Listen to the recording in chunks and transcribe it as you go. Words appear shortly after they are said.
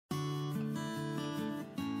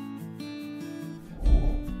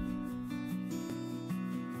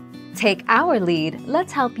Take our lead,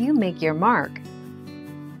 let's help you make your mark.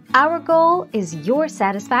 Our goal is your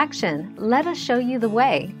satisfaction. Let us show you the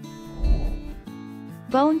way.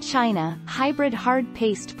 Bone china, hybrid hard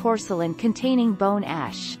paste porcelain containing bone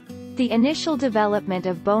ash. The initial development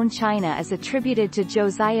of bone china is attributed to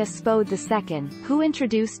Josiah Spode II, who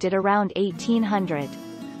introduced it around 1800.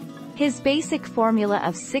 His basic formula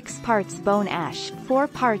of 6 parts bone ash, 4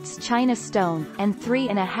 parts china stone, and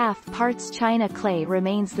 3.5 parts china clay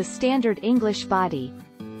remains the standard English body.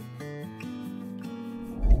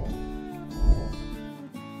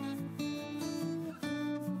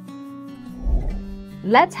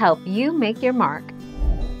 Let's help you make your mark.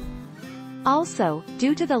 Also,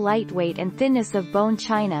 due to the lightweight and thinness of bone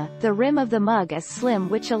china, the rim of the mug is slim,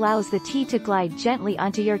 which allows the tea to glide gently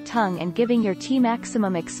onto your tongue and giving your tea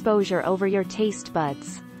maximum exposure over your taste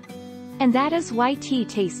buds. And that is why tea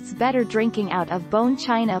tastes better drinking out of bone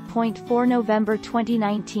china. 4 November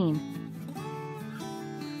 2019.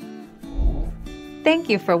 Thank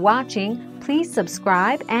you for watching. Please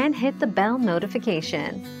subscribe and hit the bell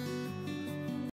notification.